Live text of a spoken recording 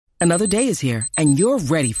Another day is here, and you're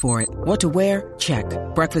ready for it. What to wear? Check.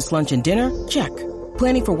 Breakfast, lunch, and dinner? Check.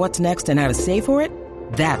 Planning for what's next and how to save for it?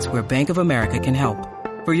 That's where Bank of America can help.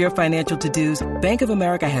 For your financial to-dos, Bank of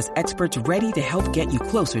America has experts ready to help get you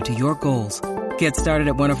closer to your goals. Get started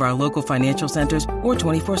at one of our local financial centers or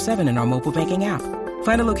 24/7 in our mobile banking app.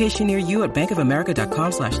 Find a location near you at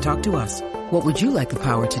bankofamerica.com/talktous. What would you like the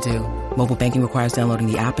power to do? Mobile banking requires downloading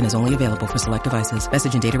the app and is only available for select devices.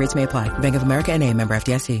 Message and data rates may apply. Bank of America NA, member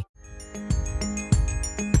FDIC.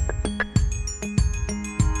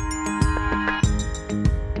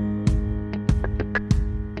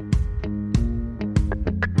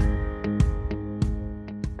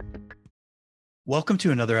 Welcome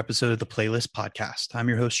to another episode of the Playlist Podcast. I'm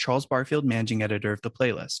your host, Charles Barfield, managing editor of the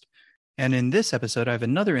Playlist. And in this episode, I have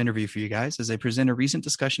another interview for you guys as I present a recent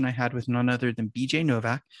discussion I had with none other than BJ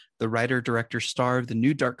Novak, the writer, director, star of the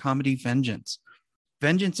new dark comedy Vengeance.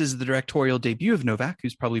 Vengeance is the directorial debut of Novak,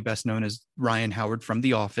 who's probably best known as Ryan Howard from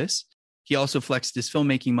The Office. He also flexed his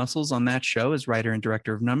filmmaking muscles on that show as writer and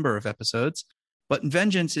director of a number of episodes. But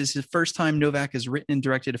Vengeance is the first time Novak has written and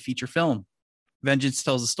directed a feature film. Vengeance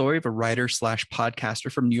tells the story of a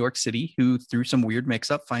writer/podcaster from New York City who, through some weird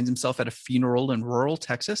mix-up, finds himself at a funeral in rural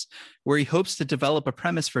Texas, where he hopes to develop a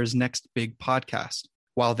premise for his next big podcast.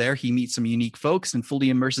 While there, he meets some unique folks and fully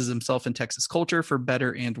immerses himself in Texas culture for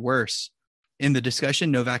better and worse. In the discussion,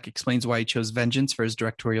 Novak explains why he chose Vengeance for his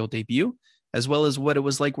directorial debut, as well as what it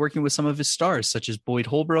was like working with some of his stars, such as Boyd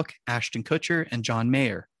Holbrook, Ashton Kutcher, and John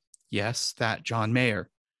Mayer. Yes, that John Mayer.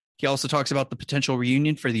 He also talks about the potential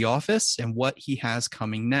reunion for The Office and what he has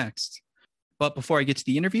coming next. But before I get to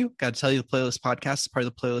the interview, got to tell you the Playlist Podcast is part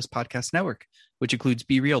of the Playlist Podcast Network, which includes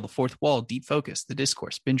Be Real, The Fourth Wall, Deep Focus, The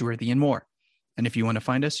Discourse, Bingeworthy, and more. And if you want to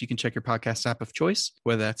find us, you can check your podcast app of choice,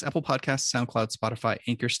 whether that's Apple Podcasts, SoundCloud, Spotify,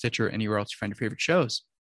 Anchor, Stitcher, anywhere else you find your favorite shows.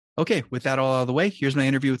 Okay, with that all out of the way, here's my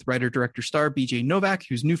interview with writer, director, star BJ Novak,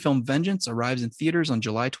 whose new film Vengeance arrives in theaters on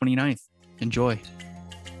July 29th. Enjoy.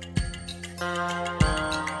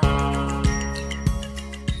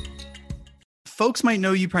 Folks might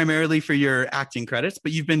know you primarily for your acting credits,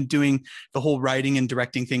 but you've been doing the whole writing and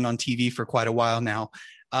directing thing on TV for quite a while now.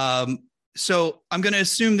 So I'm going to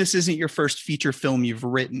assume this isn't your first feature film you've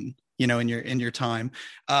written, in your time.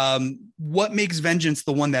 What makes Vengeance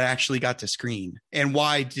the one that actually got to screen, and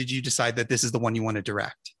why did you decide that this is the one you want to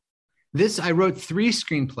direct? I wrote 3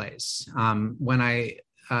 screenplays when I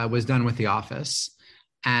was done with The Office,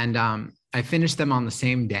 and I finished them on the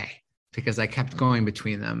same day because I kept going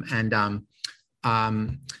between them. And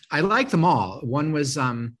I like them all. One was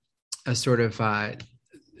a sort of a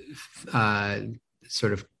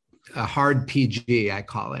hard PG, I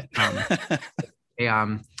call it.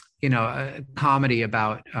 A comedy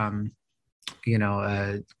about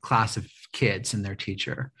a class of kids and their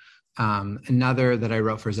teacher. Another that I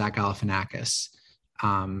wrote for Zach Galifianakis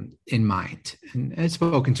in mind, and I'd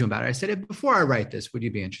spoken to him about it. I said, before I write this, would you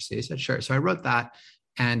be interested? He said, sure. So I wrote that,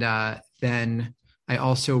 and then I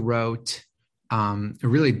also wrote a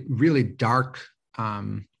really, really dark,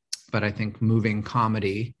 but I think moving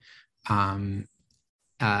comedy, and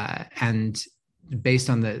based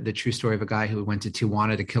on the true story of a guy who went to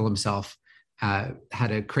Tijuana to kill himself,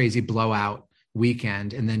 had a crazy blowout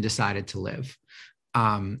weekend, and then decided to live.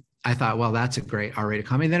 I thought, well, that's a great R-rated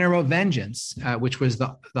comedy. Then I wrote Vengeance, which was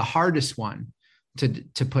the hardest one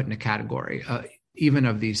to put in a category, even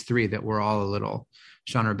of these 3 that were all a little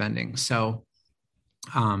genre bending. So,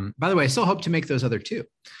 by the way, I still hope to make those other 2,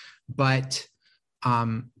 but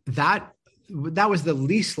that was the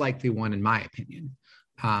least likely one in my opinion.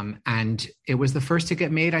 And it was the first to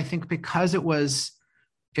get made, I think, because it was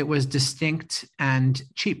distinct and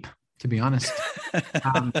cheap, to be honest.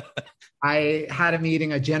 I had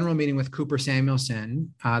a general meeting with Cooper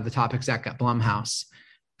Samuelson, the top exec at Blumhouse.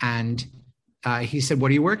 And he said, what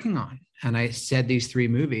are you working on? And I said these 3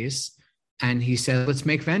 movies. And he said, let's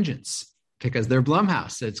make Vengeance, because they're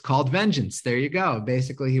Blumhouse. It's called Vengeance. There you go.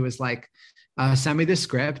 Basically, he was like, send me the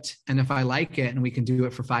script. And if I like it and we can do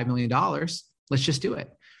it for $5 million, let's just do it.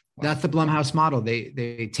 Wow. That's the Blumhouse model.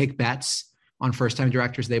 They take bets on first-time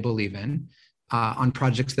directors they believe in, on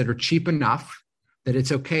projects that are cheap enough that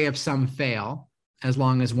it's okay if some fail, as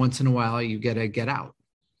long as once in a while you get a get out.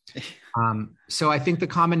 So I think the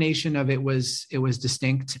combination of it was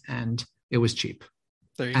distinct and it was cheap.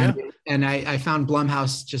 There you go. And I found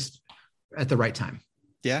Blumhouse just at the right time.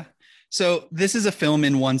 Yeah. So this is a film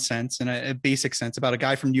in one sense, in a basic sense, about a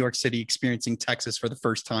guy from New York City experiencing Texas for the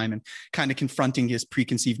first time and kind of confronting his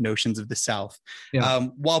preconceived notions of the South. Yeah.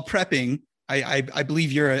 While prepping, I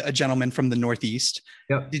believe you're a gentleman from the Northeast.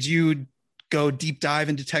 Yep. Did you go deep dive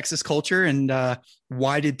into Texas culture, and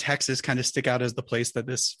why did Texas kind of stick out as the place that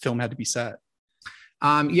this film had to be set?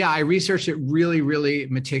 Yeah, I researched it really, really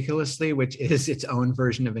meticulously, which is its own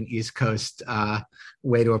version of an East Coast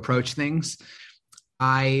way to approach things.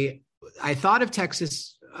 I thought of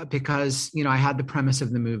Texas because, I had the premise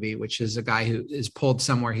of the movie, which is a guy who is pulled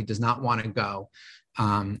somewhere he does not want to go,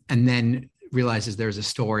 and then realizes there's a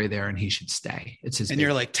story there and he should stay. It's his. And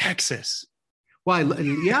you're like, Texas. Well,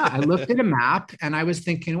 I looked at a map and I was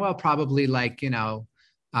thinking, well, probably like,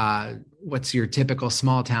 what's your typical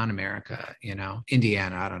small town America,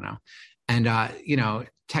 Indiana, I don't know. And,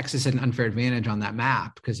 Texas had an unfair advantage on that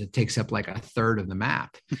map because it takes up like a third of the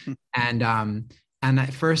map. And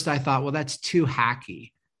at first I thought, well, that's too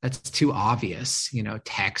hacky. That's too obvious.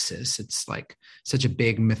 Texas, it's like such a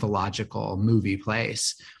big mythological movie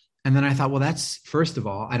place. And then I thought, well, that's, first of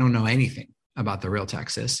all, I don't know anything about the real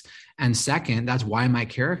Texas. And second, that's why my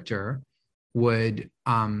character would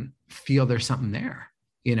feel there's something there,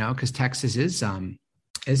 because Texas is an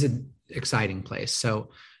exciting place.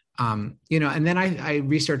 So, and then I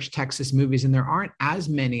researched Texas movies, and there aren't as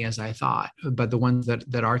many as I thought, but the ones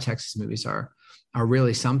that are Texas movies are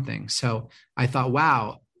really something. So I thought,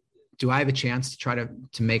 wow, do I have a chance to try to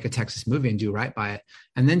make a Texas movie and do right by it?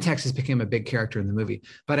 And then Texas became a big character in the movie.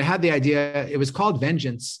 But I had the idea, it was called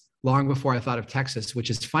Vengeance long before I thought of Texas, which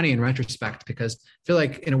is funny in retrospect, because I feel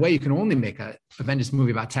like in a way you can only make a vengeance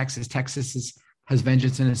movie about Texas. Texas has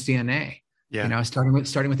vengeance in its DNA. Yeah. Starting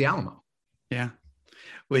with the Alamo. Yeah.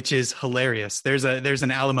 Which is hilarious. There's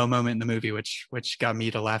an Alamo moment in the movie, which got me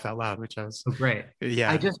to laugh out loud, which I was great.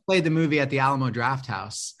 Yeah. I just played the movie at the Alamo Draft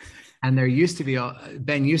House, and there used to be,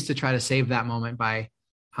 Ben used to try to save that moment by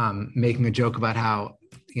making a joke about how,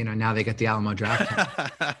 now they get the Alamo Draft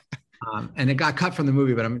House. And it got cut from the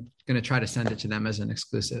movie, but I'm going to try to send it to them as an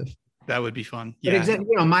exclusive. That would be fun. Yeah.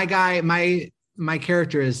 But my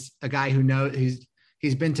character is a guy who knows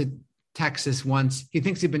he's been to Texas once. He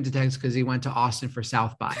thinks he's been to Texas because he went to Austin for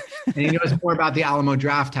South by, and he knows more about the Alamo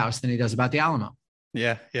Draft House than he does about the Alamo.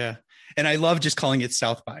 Yeah. Yeah. And I love just calling it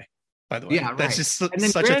South by the way. Yeah. That's just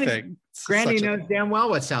such a thing. Granny knows damn well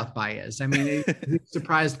what South by is. I mean, he's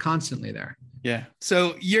surprised constantly there. Yeah.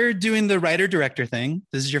 So you're doing the writer-director thing.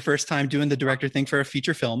 This is your first time doing the director thing for a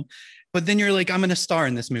feature film, but then you're like, I'm going to star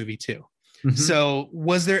in this movie too. Mm-hmm. So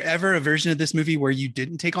was there ever a version of this movie where you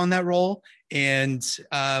didn't take on that role? And,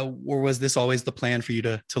 or was this always the plan for you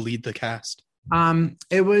to lead the cast?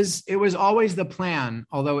 It was always the plan,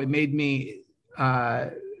 although it made me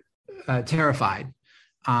terrified.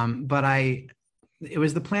 But it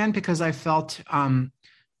was the plan because I felt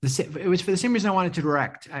it was for the same reason I wanted to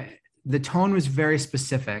direct. The tone was very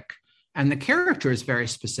specific and the character is very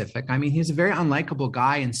specific. I mean, he's a very unlikable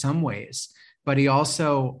guy in some ways, but he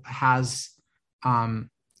also has, some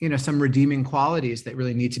redeeming qualities that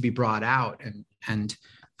really need to be brought out, and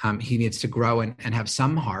he needs to grow and have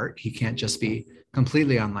some heart. He can't just be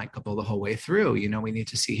completely unlikable the whole way through. We need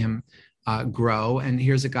to see him grow. And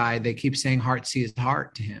here's a guy, they keep saying heart sees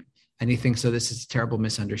heart to him. And he thinks, this is a terrible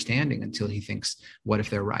misunderstanding, until he thinks, what if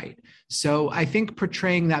they're right? So I think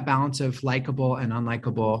portraying that balance of likable and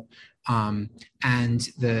unlikable, and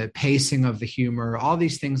the pacing of the humor, all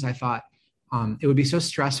these things, I thought it would be so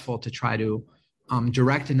stressful to try to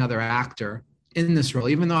direct another actor in this role.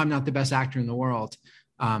 Even though I'm not the best actor in the world,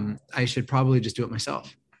 I should probably just do it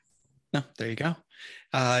myself. No, there you go.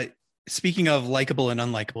 Speaking of likable and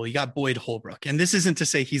unlikable, you got Boyd Holbrook. And this isn't to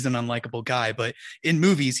say he's an unlikable guy, but in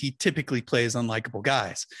movies, he typically plays unlikable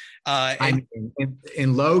guys.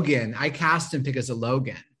 In Logan, I cast him because of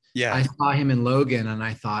Logan. Yeah. I saw him in Logan and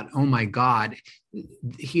I thought, oh my God,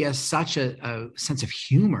 he has such a sense of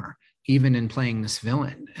humor, even in playing this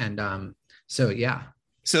villain. And yeah.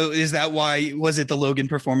 So is that why, was it the Logan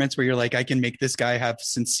performance where you're like, I can make this guy have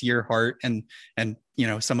sincere heart and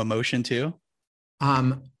some emotion too?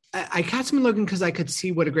 I cast him in Logan because I could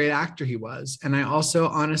see what a great actor he was. And I also,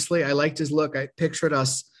 honestly, I liked his look. I pictured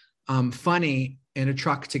us funny in a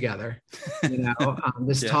truck together,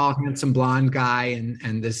 this tall, handsome blonde guy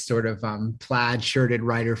and this sort of plaid shirted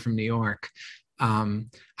writer from New York.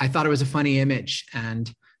 I thought it was a funny image.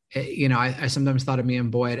 And, I sometimes thought of me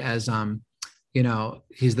and Boyd as,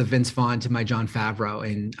 he's the Vince Vaughn to my Jon Favreau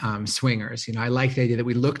in Swingers. I liked the idea that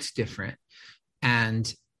we looked different.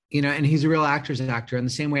 And he's a real actor's actor. In the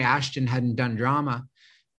same way Ashton hadn't done drama,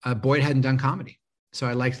 Boyd hadn't done comedy. So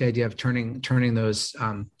I liked the idea of turning those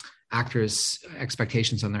actors'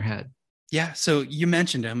 expectations on their head. Yeah. So you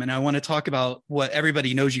mentioned him, and I want to talk about what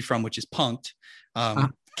everybody knows you from, which is Punk'd.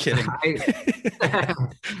 Kidding.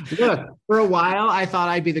 Look, for a while, I thought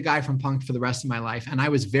I'd be the guy from Punk'd for the rest of my life, and I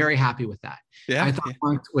was very happy with that. Yeah, I thought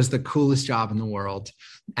Punk'd was the coolest job in the world,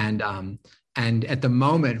 and at the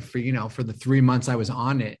moment, for the 3 months I was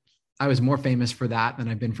on it, I was more famous for that than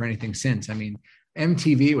I've been for anything since. I mean,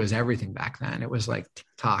 MTV was everything back then. It was like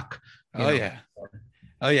TikTok. Yeah.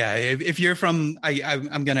 Oh yeah. If you're from,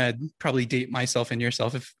 I'm gonna probably date myself and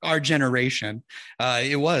yourself. If our generation,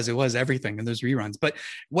 it was everything in those reruns. But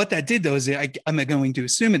what that did though is I'm going to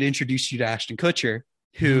assume it introduced you to Ashton Kutcher,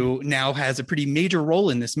 who now has a pretty major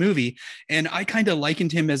role in this movie. And I kind of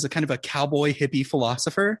likened him as a kind of a cowboy hippie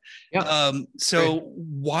philosopher. Yeah. So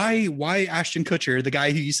why Ashton Kutcher, the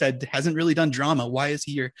guy who you said hasn't really done drama? Why is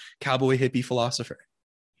he your cowboy hippie philosopher?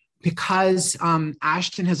 Because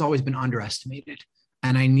Ashton has always been underestimated.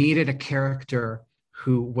 And I needed a character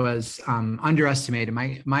who was underestimated.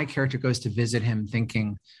 My character goes to visit him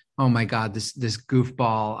thinking, oh my God, this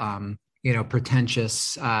goofball,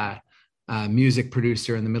 pretentious music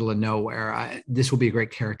producer in the middle of nowhere. This will be a great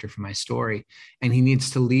character for my story. And he needs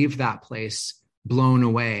to leave that place blown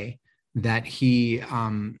away that he,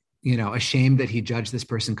 ashamed that he judged this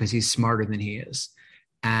person because he's smarter than he is.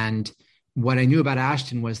 And what I knew about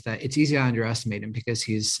Ashton was that it's easy to underestimate him because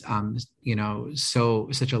he's,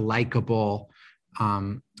 such a likable,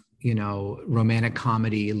 romantic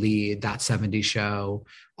comedy lead, That 70s Show,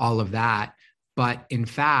 all of that. But in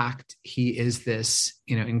fact, he is this,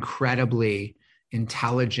 incredibly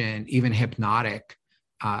intelligent, even hypnotic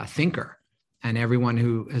thinker. And everyone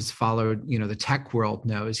who has followed, the tech world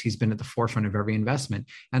knows he's been at the forefront of every investment.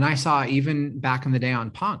 And I saw even back in the day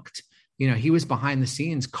on Punk'd, he was behind the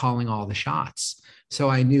scenes calling all the shots. So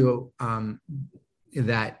I knew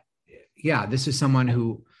that, this is someone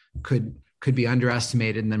who could be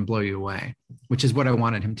underestimated and then blow you away, which is what I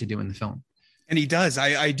wanted him to do in the film. And he does.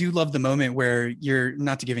 I do love the moment where you're,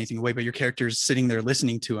 not to give anything away, but your character's sitting there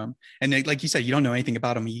listening to him. And like you said, you don't know anything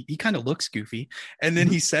about him. He kind of looks goofy. And then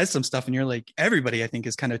he says some stuff and you're like, everybody, I think,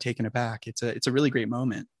 is kind of taken aback. It's a really great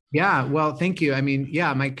moment. Yeah. Well, thank you. I mean,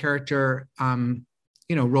 my character,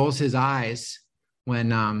 rolls his eyes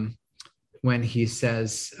when he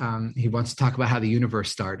says he wants to talk about how the universe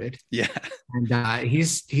started. Yeah. And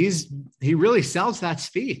he really sells that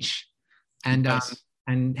speech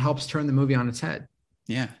and helps turn the movie on its head.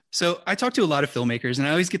 Yeah. So I talk to a lot of filmmakers and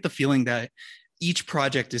I always get the feeling that each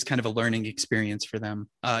project is kind of a learning experience for them,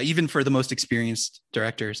 even for the most experienced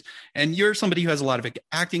directors. And you're somebody who has a lot of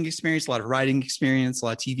acting experience, a lot of writing experience, a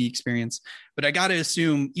lot of TV experience. But I got to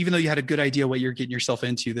assume, even though you had a good idea what you're getting yourself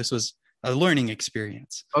into, this was a learning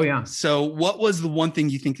experience. Oh, yeah. So what was the one thing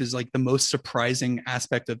you think is like the most surprising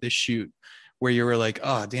aspect of this shoot where you were like,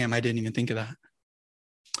 oh, damn, I didn't even think of that?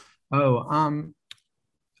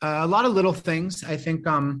 A lot of little things. I think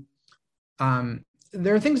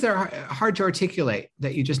there are things that are hard to articulate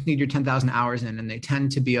that you just need your 10,000 hours in, and they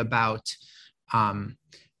tend to be about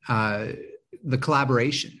the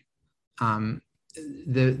collaboration.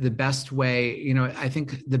 The best way, I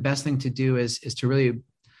think the best thing to do is to really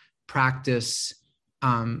practice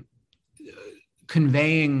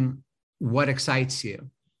conveying what excites you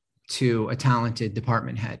to a talented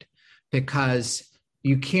department head, because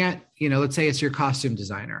you can't, let's say it's your costume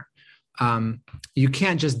designer. You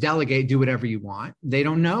can't just delegate, do whatever you want. They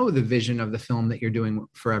don't know the vision of the film that you're doing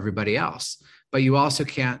for everybody else. But you also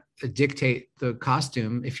can't dictate the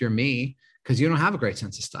costume if you're me, because you don't have a great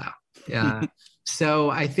sense of style. Yeah. So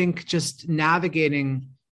I think just navigating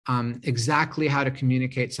exactly how to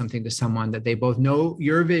communicate something to someone that they both know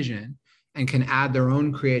your vision and can add their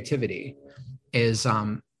own creativity is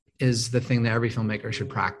the thing that every filmmaker should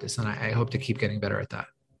practice. And I hope to keep getting better at that.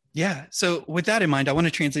 Yeah. So with that in mind, I want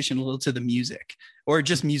to transition a little to the music, or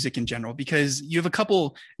just music in general, because you have a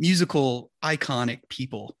couple musical iconic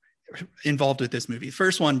people involved with this movie.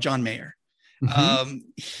 First one, John Mayer. Mm-hmm.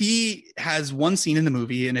 He has one scene in the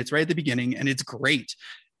movie and it's right at the beginning and it's great.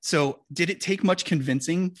 So did it take much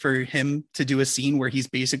convincing for him to do a scene where he's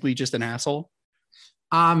basically just an asshole?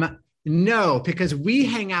 No, because we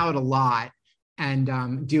hang out a lot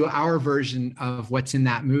and do our version of what's in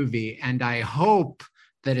that movie. And I hope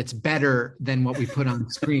that it's better than what we put on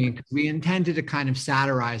screen, because we intended to kind of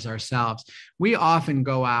satirize ourselves. We often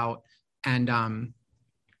go out and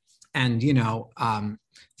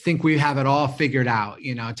think we have it all figured out,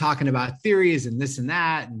 talking about theories and this and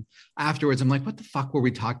that. And afterwards, I'm like, what the fuck were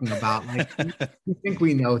we talking about? Like, we think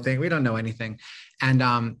we know things. We don't know anything.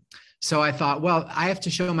 And so I thought, well, I have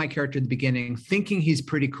to show my character at the beginning thinking he's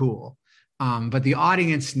pretty cool. But the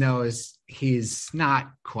audience knows he's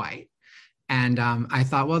not quite. And I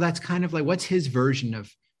thought, well, that's kind of like, what's his version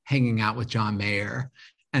of hanging out with John Mayer?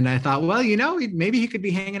 And I thought, well, maybe he could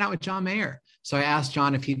be hanging out with John Mayer. So I asked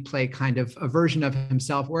John if he'd play kind of a version of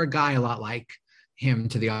himself or a guy a lot like him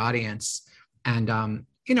to the audience. And,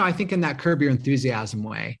 I think in that Curb Your Enthusiasm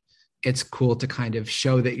way, it's cool to kind of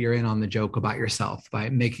show that you're in on the joke about yourself by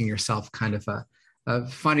making yourself kind of a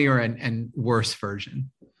funnier and worse version.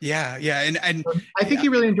 Yeah. Yeah. And I think he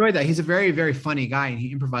really enjoyed that. He's a very, very funny guy, and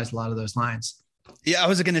he improvised a lot of those lines. Yeah, I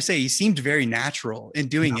was going to say he seemed very natural in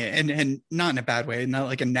doing it, and not in a bad way, not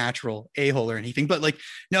like a natural a-hole or anything, but like,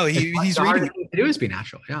 no, he's reading. It is be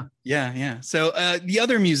natural. Yeah. Yeah. Yeah. So the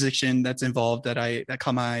other musician that's involved that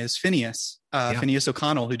caught my eye is Phineas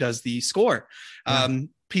O'Connell, who does the score. Yeah.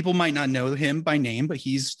 People might not know him by name, but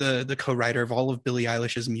he's the co-writer of all of Billie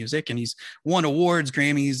Eilish's music, and he's won awards,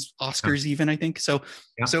 Grammys, Oscars, even, I think. So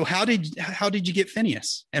how did you get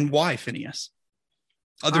Phineas, and why Phineas?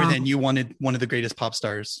 Other than you wanted one of the greatest pop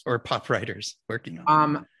stars or pop writers working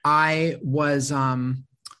on. I was.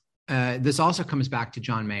 This also comes back to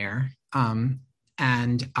John Mayer,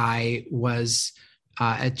 and I was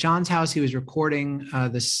at John's house. He was recording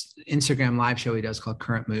this Instagram live show he does called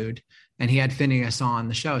Current Mood, and he had Phineas on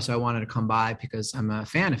the show, so I wanted to come by because I'm a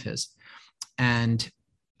fan of his. And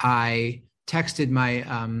I texted my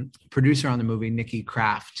producer on the movie, Nikki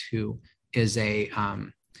Kraft, who is a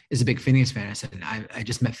big Phineas fan. I said, I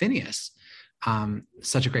just met Phineas,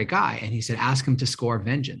 such a great guy. And he said, ask him to score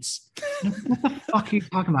Vengeance. What the fuck are you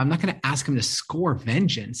talking about? I'm not going to ask him to score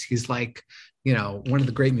Vengeance. He's like, one of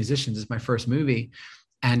the great musicians. It's my first movie.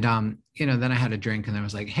 And, then I had a drink and I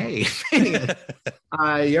was like, hey, Phineas,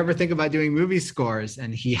 you ever think about doing movie scores?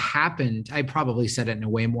 And he happened, I probably said it in a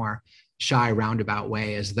way more shy, roundabout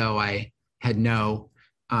way, as though I had no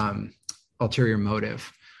ulterior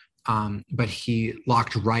motive. But he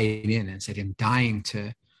locked right in and said, I'm dying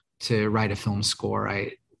to write a film score.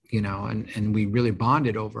 And we really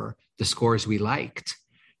bonded over the scores we liked.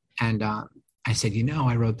 And I said,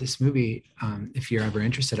 I wrote this movie. If you're ever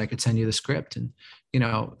interested, I could send you the script. And,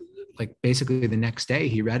 basically the next day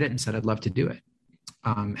he read it and said, I'd love to do it.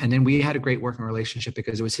 And then we had a great working relationship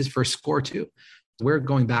because it was his first score too. We're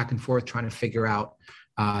going back and forth trying to figure out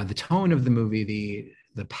the tone of the movie,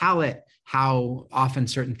 the palette, how often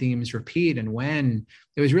certain themes repeat, and when.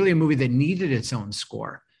 It was really a movie that needed its own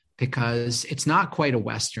score because it's not quite a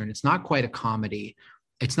Western. It's not quite a comedy.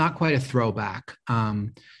 It's not quite a throwback.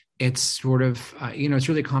 It's sort of, it's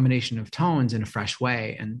really a combination of tones in a fresh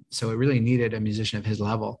way. And so it really needed a musician of his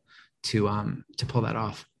level to pull that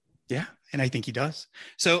off. Yeah. And I think he does.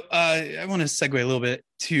 So I want to segue a little bit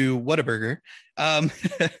to Whataburger.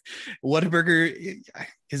 Whataburger,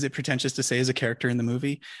 is it pretentious to say, is a character in the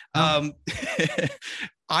movie? No.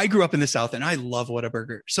 I grew up in the South and I love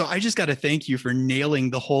Whataburger. So I just got to thank you for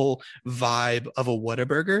nailing the whole vibe of a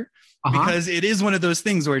Whataburger, because it is one of those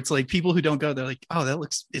things where it's like people who don't go, they're like, oh,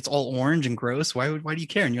 it's all orange and gross. Why do you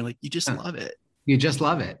care? And you're like, you just love it. You just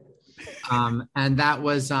love it. And that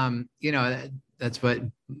was, that's what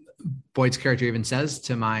Boyd's character even says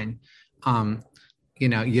to mine.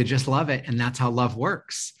 You just love it. And that's how love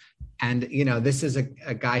works. And, this is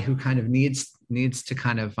a guy who kind of needs to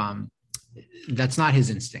kind of, that's not his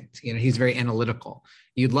instinct. He's very analytical.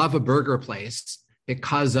 You'd love a burger place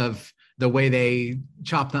because of the way they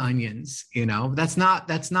chop the onions, that's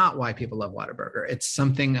not why people love Whataburger. It's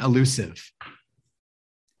something elusive.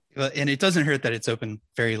 Well, and it doesn't hurt that it's open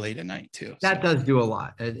very late at night too. That does do a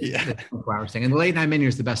lot. It's a 24-hour thing. And the late night menu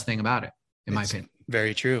is the best thing about it, in my opinion.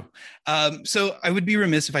 Very true. So I would be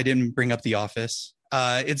remiss if I didn't bring up The Office.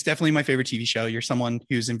 It's definitely my favorite TV show. You're someone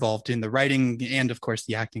who's involved in the writing and, of course,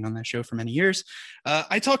 the acting on that show for many years.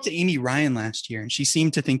 I talked to Amy Ryan last year, and she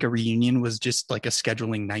seemed to think a reunion was just like a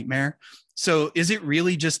scheduling nightmare. So is it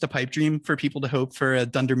really just a pipe dream for people to hope for a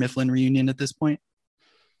Dunder Mifflin reunion at this point?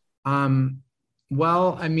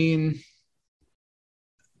 Well, I mean,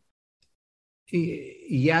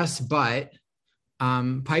 yes, but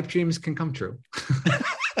pipe dreams can come true.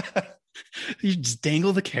 You just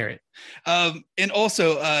dangle the carrot. And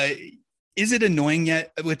also, is it annoying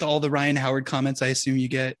yet with all the Ryan Howard comments I assume you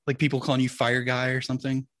get, like people calling you fire guy or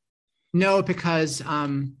something? No, because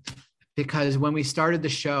when we started the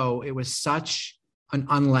show, it was such an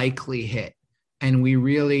unlikely hit. And we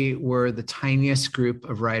really were the tiniest group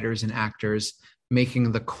of writers and actors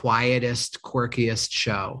making the quietest, quirkiest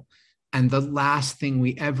show. And the last thing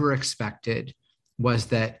we ever expected was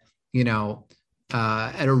that,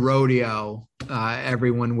 at a rodeo,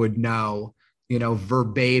 everyone would know,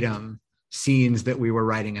 verbatim scenes that we were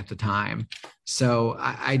writing at the time. So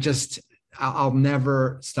I'll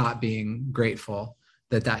never stop being grateful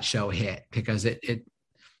that show hit, because it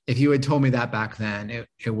if you had told me that back then,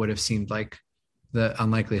 it would have seemed like the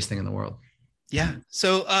unlikeliest thing in the world. Yeah.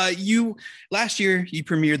 So you last year you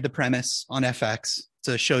premiered The Premise on FX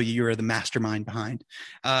to show you were the mastermind behind.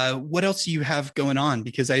 What else do you have going on?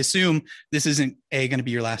 Because I assume this isn't A, going to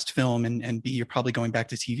be your last film, and B, you're probably going back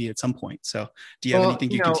to TV at some point. So do you have anything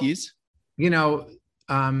you can tease?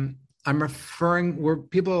 I'm referring where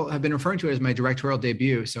people have been referring to it as my directorial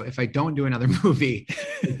debut. So if I don't do another movie,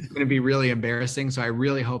 it's going to be really embarrassing. So I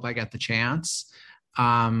really hope I get the chance.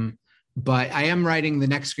 But I am writing the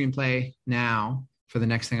next screenplay now for the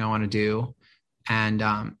next thing I want to do. And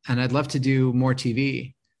I'd love to do more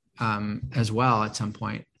TV as well at some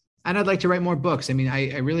point. And I'd like to write more books. I mean,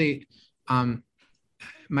 I really,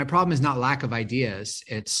 my problem is not lack of ideas.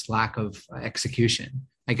 It's lack of execution.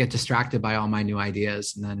 I get distracted by all my new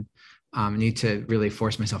ideas and then need to really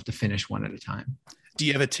force myself to finish one at a time. Do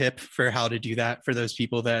you have a tip for how to do that for those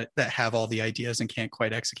people that have all the ideas and can't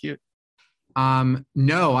quite execute?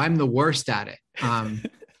 No, I'm the worst at it.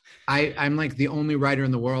 I'm like the only writer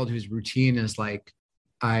in the world whose routine is like,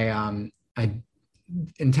 I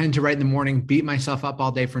intend to write in the morning, beat myself up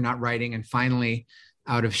all day for not writing. And finally,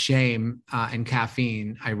 out of shame and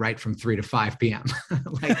caffeine, I write from 3 to 5 p.m.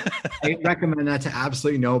 Like, I recommend that to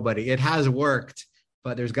absolutely nobody. It has worked,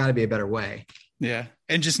 but there's got to be a better way. Yeah.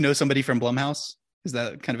 And just know somebody from Blumhouse. Is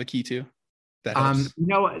that kind of a key too? That helps.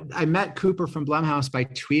 I met Cooper from Blumhouse by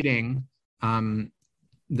tweeting,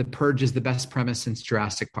 The Purge is the best premise since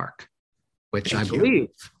Jurassic Park, which I believe.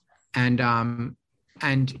 And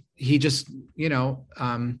he just,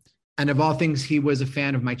 and of all things, he was a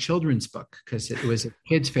fan of my children's book because it was a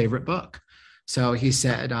kid's favorite book. So he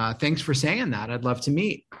said, thanks for saying that. I'd love to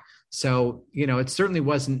meet. So, it certainly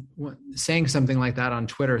wasn't saying something like that on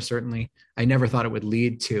Twitter. Certainly, I never thought it would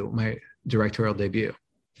lead to my directorial debut.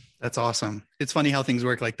 That's awesome. It's funny how things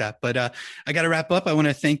work like that. But I got to wrap up. I want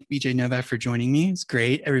to thank BJ Novak for joining me. It's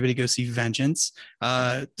great. Everybody go see Vengeance.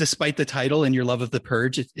 Despite the title and your love of The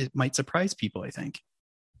Purge, it might surprise people, I think.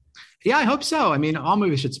 Yeah, I hope so. I mean, all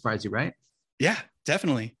movies should surprise you, right? Yeah,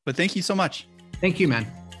 definitely. But thank you so much. Thank you, man.